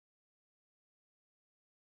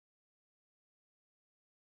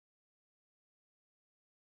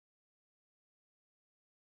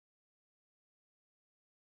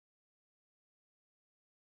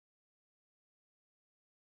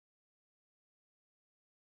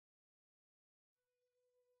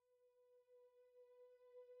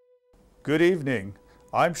Good evening.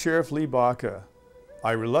 I'm Sheriff Lee Baca.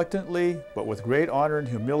 I reluctantly, but with great honor and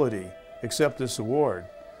humility, accept this award.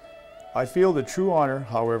 I feel the true honor,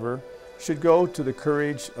 however, should go to the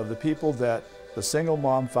courage of the people that the Single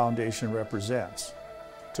Mom Foundation represents.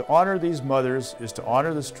 To honor these mothers is to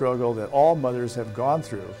honor the struggle that all mothers have gone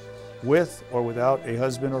through, with or without a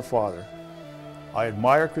husband or father. I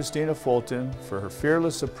admire Christina Fulton for her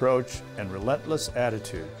fearless approach and relentless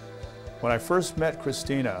attitude. When I first met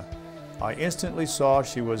Christina, I instantly saw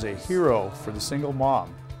she was a hero for the single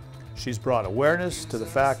mom. She's brought awareness to the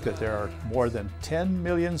fact that there are more than 10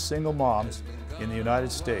 million single moms in the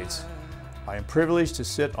United States. I am privileged to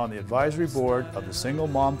sit on the advisory board of the Single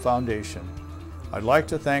Mom Foundation. I'd like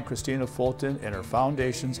to thank Christina Fulton and her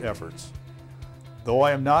foundation's efforts. Though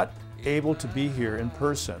I am not able to be here in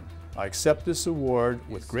person, I accept this award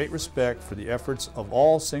with great respect for the efforts of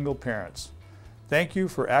all single parents. Thank you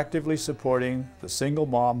for actively supporting the Single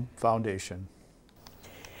Mom Foundation.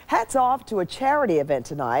 Hats off to a charity event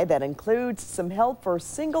tonight that includes some help for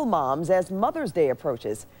single moms as Mother's Day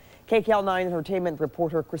approaches. KCAL 9 Entertainment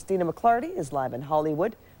reporter Christina McClarty is live in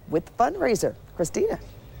Hollywood with the fundraiser. Christina.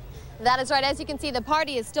 That is right. As you can see, the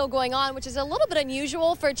party is still going on, which is a little bit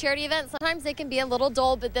unusual for a charity event. Sometimes they can be a little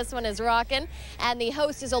dull, but this one is rocking. And the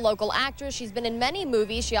host is a local actress. She's been in many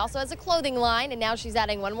movies. She also has a clothing line, and now she's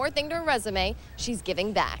adding one more thing to her resume. She's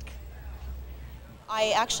giving back.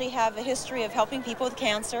 I actually have a history of helping people with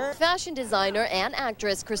cancer. Fashion designer and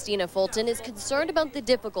actress Christina Fulton is concerned about the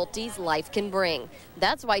difficulties life can bring.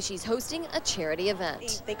 That's why she's hosting a charity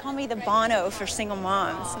event. They call me the Bono for single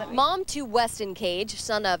moms. Mom to Weston Cage,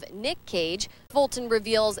 son of Nick Cage, Fulton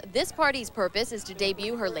reveals this party's purpose is to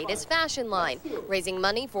debut her latest fashion line, raising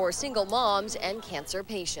money for single moms and cancer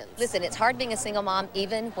patients. Listen, it's hard being a single mom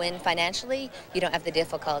even when financially you don't have the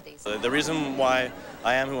difficulties. The reason why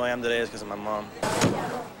I am who I am today is because of my mom.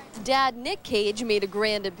 Dad Nick Cage made a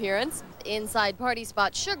grand appearance. Inside Party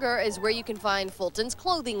Spot Sugar is where you can find Fulton's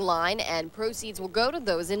clothing line, and proceeds will go to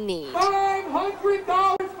those in need.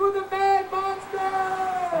 $500 for the Mad Monster!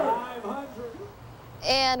 500.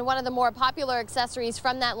 And one of the more popular accessories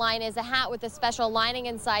from that line is a hat with a special lining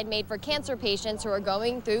inside made for cancer patients who are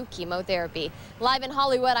going through chemotherapy. Live in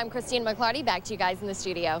Hollywood, I'm Christina McClarty. Back to you guys in the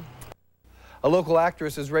studio. A local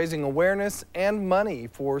actress is raising awareness and money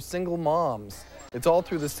for single moms. It's all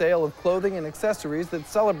through the sale of clothing and accessories that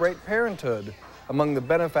celebrate parenthood. Among the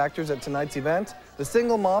benefactors at tonight's event, the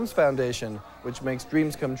Single Moms Foundation, which makes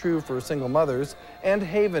dreams come true for single mothers, and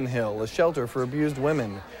Haven Hill, a shelter for abused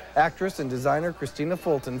women. Actress and designer Christina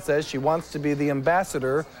Fulton says she wants to be the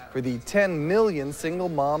ambassador for the 10 million single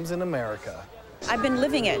moms in America. I've been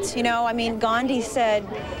living it, you know. I mean, Gandhi said,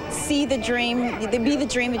 see the dream, be the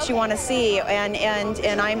dream that you want to see,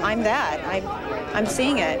 and I'm that. I'm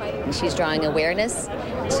seeing it. She's drawing awareness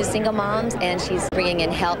to single moms, and she's bringing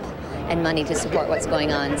in help and money to support what's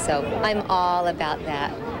going on, so I'm all about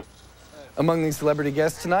that. Among these celebrity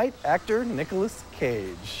guests tonight, actor Nicolas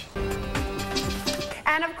Cage.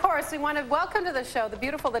 And of course, we want to welcome to the show the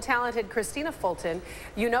beautiful, the talented Christina Fulton.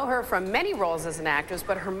 You know her from many roles as an actress,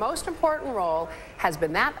 but her most important role has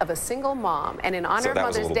been that of a single mom. And in honor of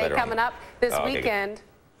Mother's Day coming up this weekend,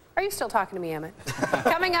 are you still talking to me, Emmett?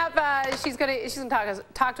 Coming up, she's gonna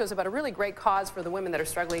talk to us about a really great cause for the women that are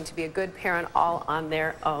struggling to be a good parent all on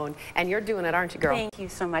their own. And you're doing it, aren't you, girl? Thank you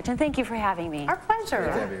so much, and thank you for having me. Our pleasure.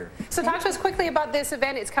 Good to have you here. So talk to us quickly about this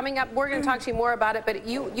event. It's coming up. We're going to talk to you more about it, but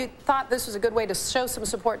you thought this was a good way to show some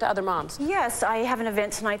support to other moms. Yes, I have an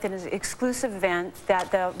event tonight that is an exclusive event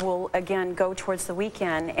that will, again, go towards the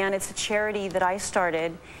weekend, and it's a charity that I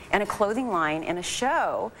started, and a clothing line, and a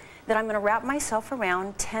show that I'm going to wrap myself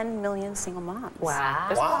around 10 million single moms. Wow.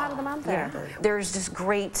 There's a lot of them out there. Yeah. There's just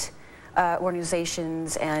great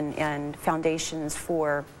organizations and foundations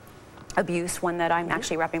for abuse. One that I'm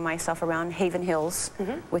actually wrapping myself around, Haven Hills,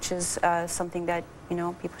 which is something that, you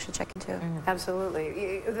know, people should check into.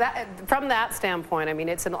 Absolutely. From that standpoint, I mean,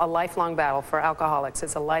 it's a lifelong battle for alcoholics.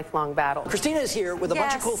 It's a lifelong battle. Christina is here with a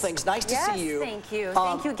bunch of cool things. Nice to see you. Thank you.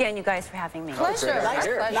 Thank you again, you guys, for having me. Pleasure. Nice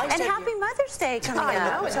and happy Mother's Day coming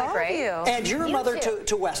up to all of you. And you're a mother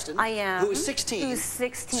to Weston. I am. Who is 16. Who's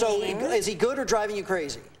 16. So is he good or driving you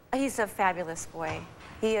crazy? He's a fabulous boy.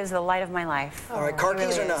 He is the light of my life. All right, car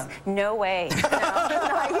keys or none? No way. No,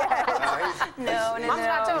 not yet. No. Mom's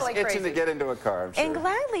not totally crazy. Itching to get into a car, I'm sure. And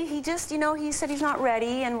gladly, he just, you know, he said he's not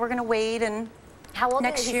ready, and we're going to wait. And how old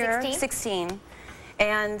next is he? year, 16? 16.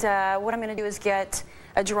 And what I'm going to do is get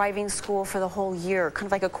a driving school for the whole year, kind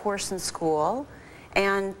of like a course in school.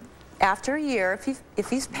 And after a year, if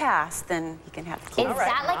he's passed, then he can have the key. Is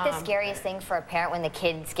that like the scariest thing for a parent when the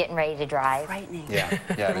kid's getting ready to drive? Frightening. Yeah,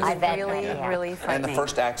 yeah. I bet. Really, really frightening. And the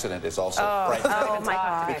first accident is also frightening. Oh my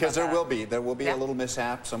God. Because there will be a little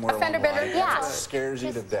mishap somewhere along the line. Yeah. It scares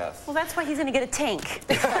you to death. Well, that's why he's going to get a tank.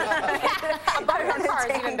 A bumper car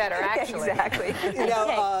is even better, actually. Exactly. You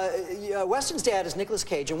know, Weston's dad is Nicolas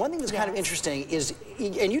Cage, and one thing that's kind of interesting is,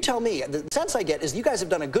 and you tell me, the sense I get is you guys have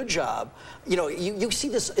done a good job. You know, you see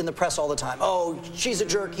this in the press all the time. Oh, she's a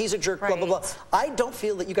jerk, he's a jerk, blah, blah, blah. I don't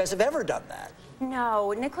feel that you guys have ever done that.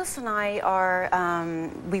 No, Nicholas and I are,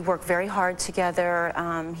 we work very hard together.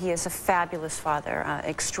 He is a fabulous father,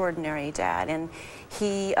 extraordinary dad, and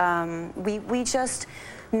he, we just,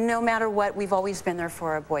 no matter what, we've always been there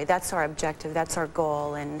for our boy. That's our objective, that's our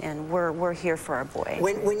goal, and we're here for our boy.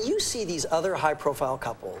 When you see these other high-profile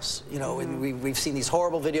couples, you know, and we've seen these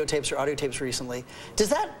horrible videotapes or audio tapes recently, does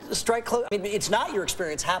that strike close? I mean, it's not your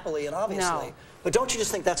experience, happily and obviously, No. but don't you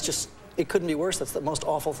just think that's just, it couldn't be worse? That's the most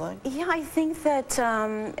awful thing? Yeah, I think that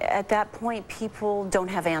at that point, people don't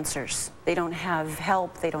have answers. They don't have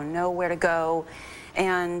help. They don't know where to go.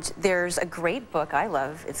 And there's a great book I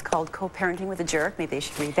love. It's called Co-Parenting with a Jerk. Maybe they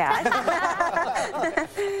should read that.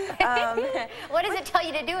 What does it tell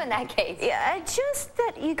you to do in that case? Yeah, just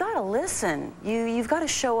that you got to listen. You've got to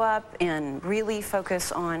show up and really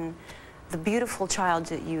focus on the beautiful child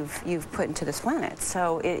that you've put into this planet.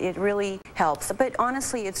 So it really helps. But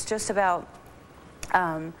honestly, it's just about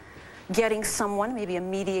getting someone, maybe a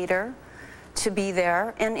mediator, to be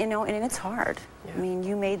there, and you know, and it's hard. Yeah. I mean,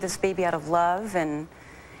 you made this baby out of love, and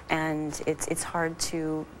it's hard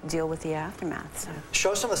to deal with the aftermath. So.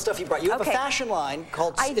 Show some of the stuff you brought. You have a fashion line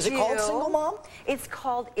called, is it called Single Mom? It's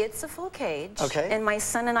called It's a Full Cage. Okay. And my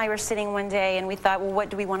son and I were sitting one day and we thought, well, what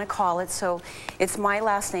do we want to call it? So it's my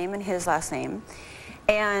last name and his last name.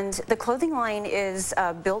 And the clothing line is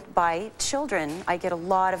built by children. I get a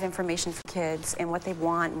lot of information from kids and what they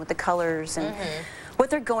want and what the colors and what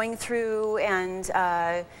they're going through, and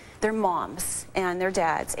their moms and their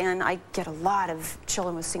dads. And I get a lot of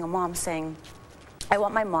children with single moms saying, I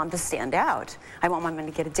want my mom to stand out. I want my mom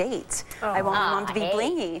to get a date. I want my mom to be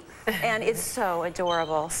blingy. And it's so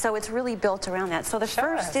adorable. So it's really built around that. So the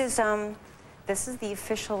first is, this is the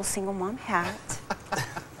official single mom hat.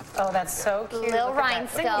 Oh, that's so cute. Little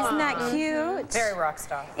rhinestone. Isn't that cute? Very rock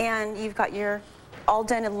star. And you've got your all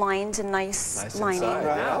done and lined and nice lining.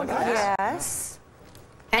 Right. Yes.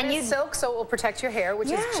 And it's silk, so it will protect your hair, which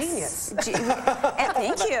is genius. And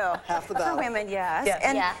thank you. Half the For battle. women, yes.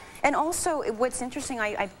 Yes. And also, what's interesting,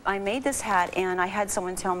 I made this hat, and I had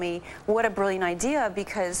someone tell me, what a brilliant idea,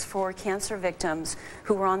 because for cancer victims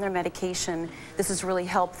who were on their medication, this has really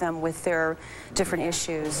helped them with their different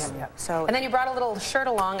issues. So, and then you brought a little shirt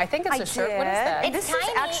along. I think it's a shirt. What is that? And this is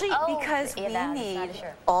actually because we need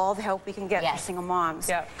all the help we can get for single moms.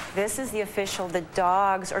 Yep. This is the official, the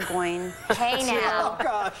dogs are going Hey now. Oh,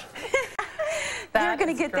 gosh. They're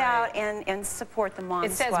going to get out and support the mom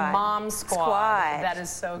squad. It says Mom Squad. That is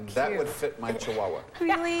so cute. That would fit my Chihuahua.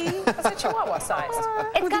 Really? It's a Chihuahua size.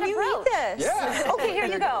 It's got a brooch. This? Yeah. Okay, here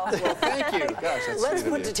you go. Well, thank you. Gosh, that's Let's sweet of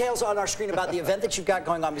put you. details on our screen about the event that you've got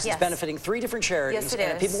going on, because it's benefiting 3 different charities. Yes, it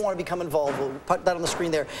and if is. people want to become involved, we'll put that on the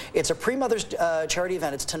screen there. It's a pre-Mother's charity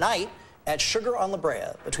event. It's tonight at Sugar on La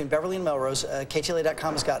Brea, between Beverly and Melrose.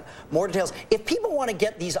 KTLA.com has got more details. If people want to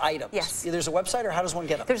get these items, there's a website, or how does one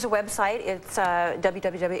get them? There's a website. It's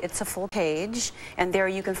www.It's a Full Cage, and there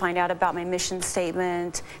you can find out about my mission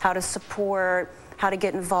statement, how to support, how to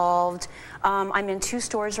get involved. I'm in 2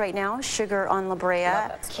 stores right now, Sugar on La Brea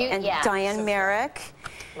and Diane Merrick.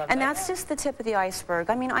 And that's just the tip of the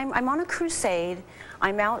iceberg. I mean, I'm on a crusade.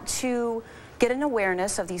 I'm out to get an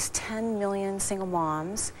awareness of these 10 million single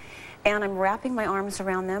moms, and I'm wrapping my arms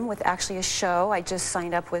around them with actually a show. I just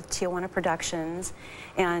signed up with Tijuana Productions,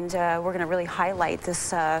 and we're going to really highlight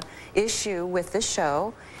this issue with this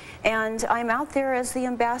show. And I'm out there as the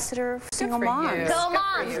ambassador for single moms. Go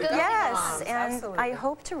moms! Go Yes, and Absolutely. I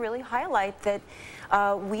hope to really highlight that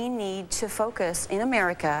we need to focus in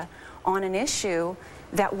America on an issue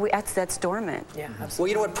that's dormant. Yeah, Well,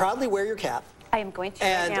 you know what? Proudly wear your cap. I am going to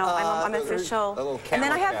And, right now. I'm official. a little And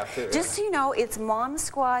then I camera have, cap, too, just so you know, it's Mom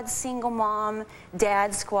Squad, Single Mom,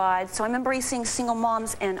 Dad Squad. So I'm embracing single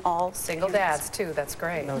moms and all single dads too. That's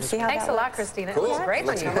great. See how Thanks that a lot, works? Christina. Cool. It was great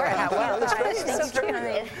when you wore it. How well. Thanks for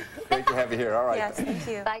coming. Great to have you here. All right. Yes, thank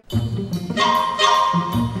you. Bye.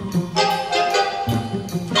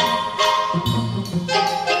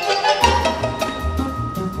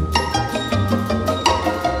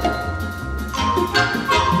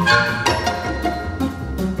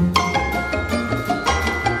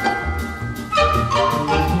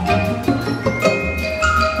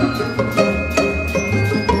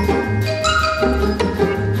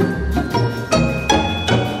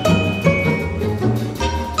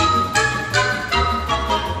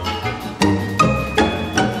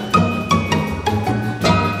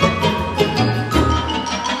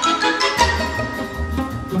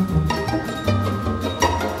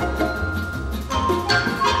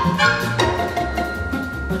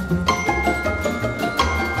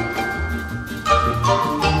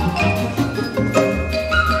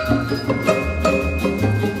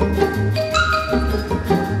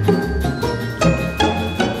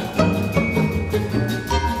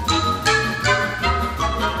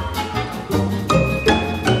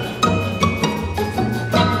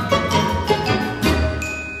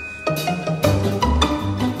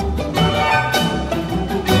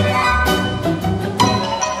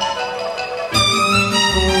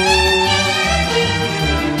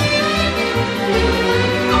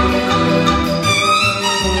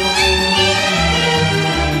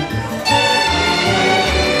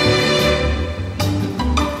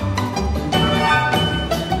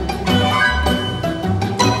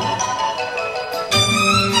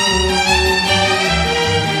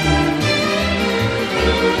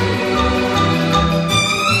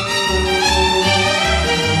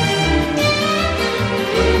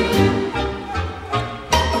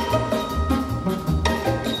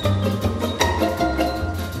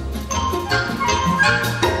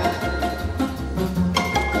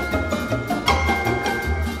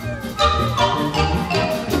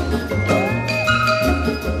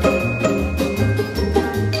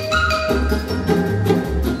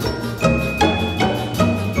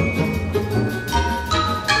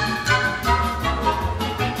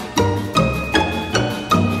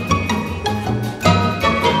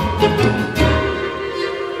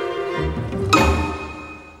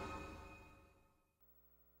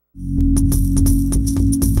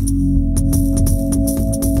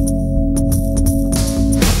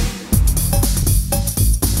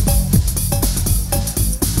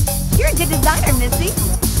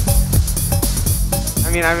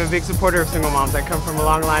 I mean, I'm a big supporter of single moms. I come from a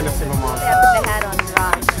long line of single moms. Yeah, put the hat on and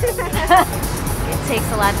rock. It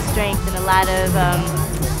takes a lot of strength and a lot of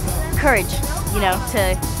courage, you know,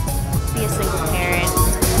 to be a single parent.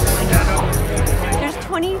 There's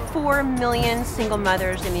 24 million single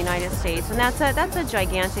mothers in the United States, and that's a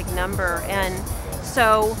gigantic number. And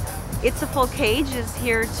so It's a Full Cage is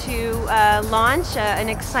here to launch an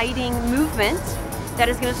exciting movement that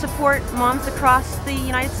is going to support moms across the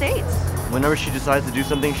United States. Whenever she decides to do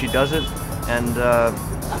something, she does it, and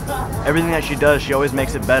everything that she does, she always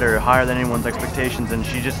makes it better, higher than anyone's expectations, and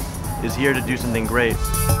she just is here to do something great.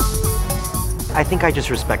 I think I just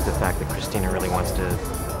respect the fact that Christina really wants to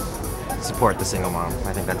support the single mom.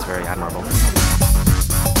 I think that's very admirable.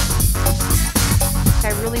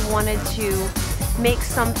 I really wanted to make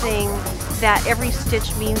something that every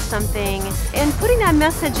stitch means something, and putting that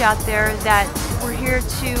message out there that we're here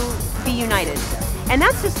to be united. And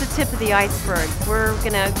that's just the tip of the iceberg. We're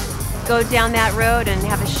gonna go down that road and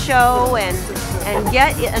have a show and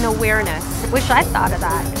get an awareness. Wish I thought of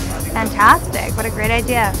that. Fantastic, what a great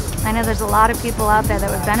idea. I know there's a lot of people out there that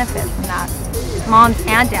would benefit from that, moms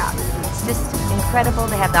and dads. It's just incredible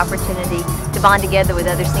to have the opportunity to bond together with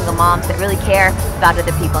other single moms that really care about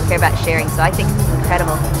other people and care about sharing, so I think it's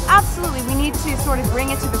incredible. Absolutely, we need to sort of bring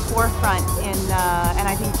it to the forefront and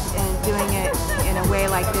I think doing it in a way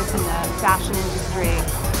like this in the fashion industry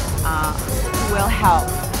will help.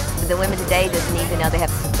 The women today just need to know they have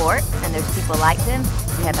support and there's people like them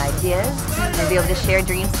who have ideas and be able to share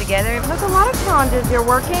dreams together. There's a lot of challenges. You're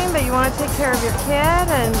working, but you want to take care of your kid,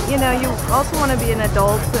 and you know, you also want to be an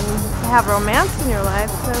adult and have romance in your life.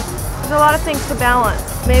 So there's a lot of things to balance.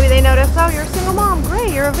 Maybe they notice, oh, you're a single mom,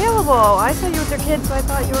 great, you're available. I saw you with your kids, so I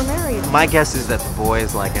thought you were married. My guess is that the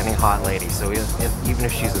boys like any hot lady, so even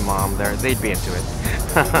if she's a mom, they'd be into it.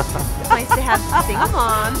 It's nice to have single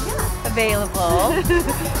moms available.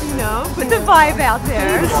 You know, put the vibe out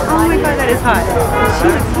there. Oh my God, that is hot. She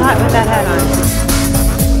looks hot with that hat on.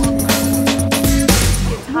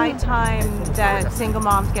 It's high time that single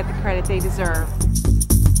moms get the credit they deserve.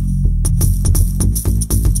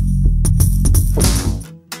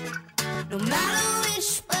 No matter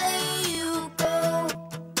which way you go,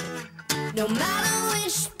 no matter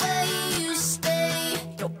which way you stay,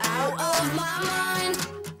 you're out of my mind,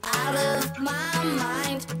 out of my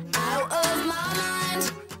mind, out of my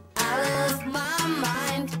mind, out of my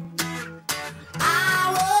mind.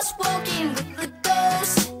 I was walking with the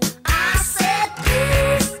ghost. I said,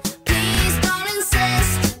 please, please don't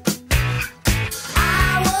insist.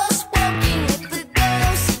 I was walking with the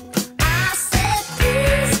ghost. I said,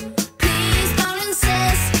 please, please don't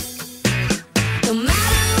insist. No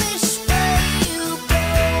matter which way you go,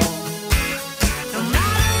 no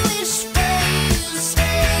matter which way you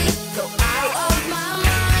stay, go out of my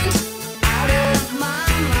mind, out of my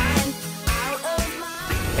mind, out of my.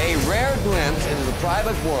 A rare glimpse into the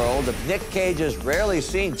private world of Nick Cage's rarely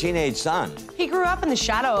seen teenage son. He grew up in the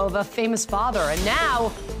shadow of a famous father, and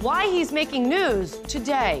now why he's making news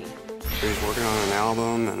today. He's working on an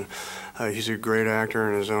album, and he's a great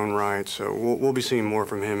actor in his own right, so we'll be seeing more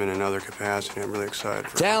from him in another capacity. I'm really excited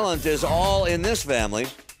for Talent is all in this family.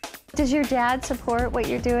 Does your dad support what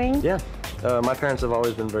you're doing? Yeah, my parents have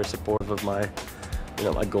always been very supportive of my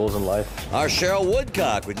goals in life. Our Cheryl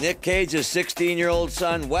Woodcock with Nick Cage's 16-year-old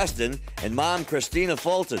son, Weston, and mom, Christina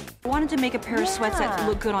Fulton. I wanted to make a pair of sweats that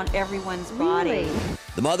look good on everyone's body.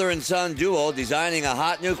 The mother and son duo designing a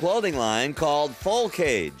hot new clothing line called Full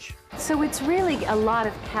Cage. So it's really a lot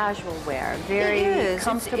of casual wear, very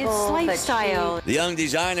comfortable. It's lifestyle. The young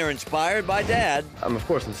designer inspired by Dad. I'm of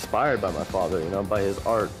course inspired by my father, by his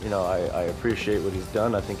art. I appreciate what he's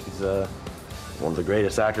done. I think he's one of the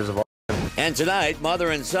greatest actors of all. And tonight,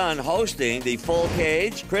 mother and son hosting the Full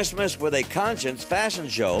Cage Christmas with a Conscience fashion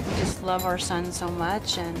show. We just love our son so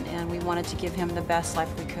much, and we wanted to give him the best life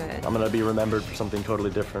we could. I'm going to be remembered for something totally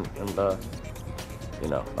different, and,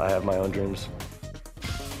 I have my own dreams.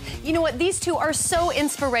 You know what? These two are so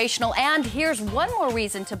inspirational, and here's one more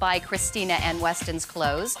reason to buy Christina and Weston's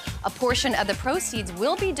clothes. A portion of the proceeds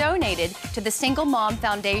will be donated to the Single Mom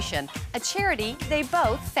Foundation, a charity they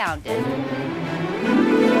both founded.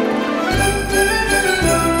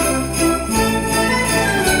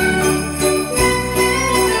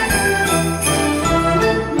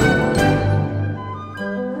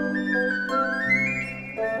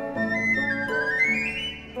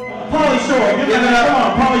 Pauly Shore, give it up. Come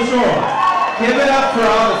on, Pauly Shore. Give it up for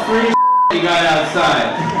all the free you got outside.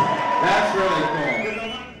 That's really cool.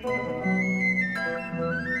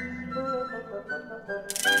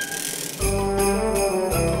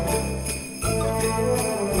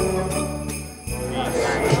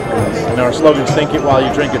 our slogan's think it while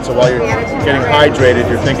you drink it. So while you're getting hydrated,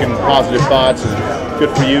 you're thinking positive thoughts and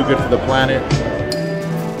good for you, good for the planet.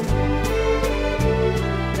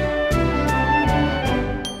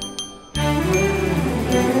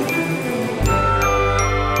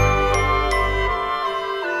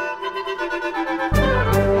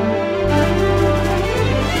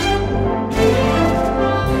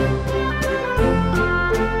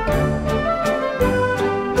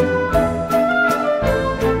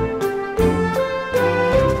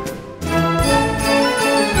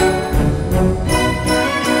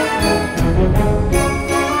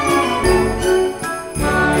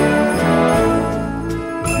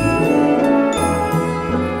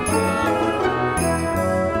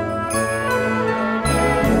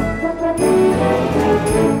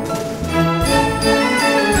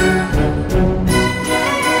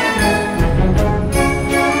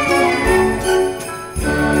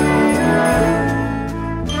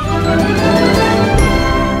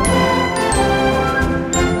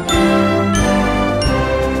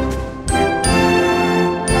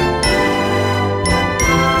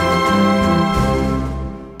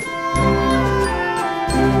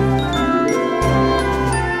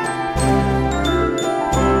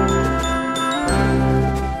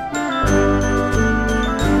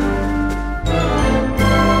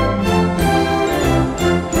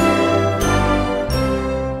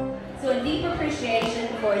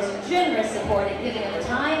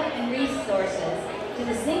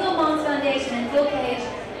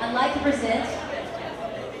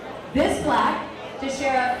 This plaque to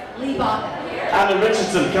Sheriff Lee Baca. Alan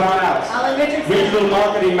Richardson, come on out. Alan Richardson. Regional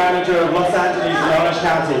Marketing Manager of Los Angeles and Orange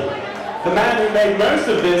County. The man who made most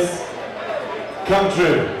of this come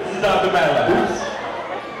true. This is Dr. Mello. Oops.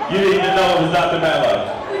 You didn't even know it was Dr. Mello.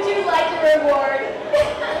 Would you like a reward?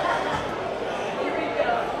 Here we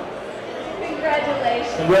go.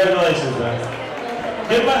 Congratulations. Congratulations, man.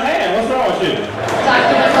 Give him a hand. What's wrong with you?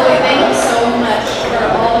 Dr. Macaulay, thank you so much for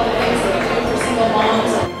all of the things that you do for single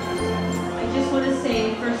moms. I just want to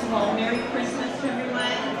say, first of all, Merry Christmas to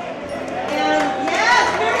everyone. And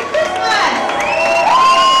yes, Merry Christmas!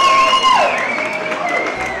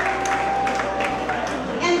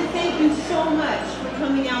 And thank you so much for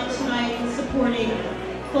coming out tonight and supporting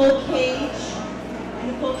Full Cage. And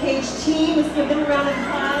the Full Cage team. Let's give them a round of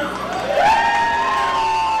applause.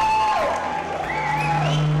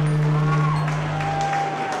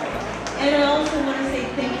 And I also want to say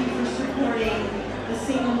thank you for supporting the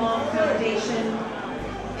Single Mom Foundation.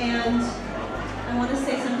 And I want to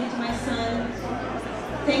say something to my son.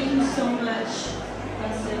 Thank you so much,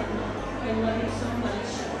 Preston. I love you so much.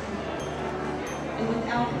 And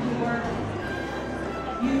without your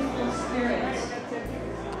youthful spirit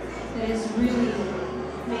that has really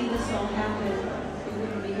made this all happen, we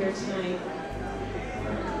wouldn't be here tonight.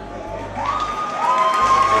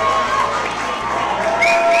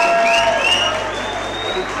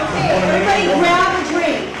 Everybody grab a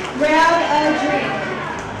drink. Grab a drink.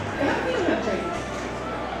 We don't have drinks.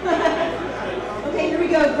 Okay, here we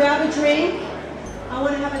go. Grab a drink. I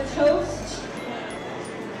want to have a toast.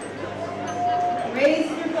 Raise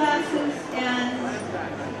your glasses and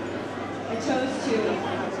a toast to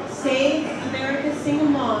save America's single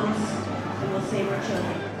moms, and we'll save our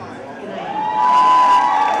children. Good night.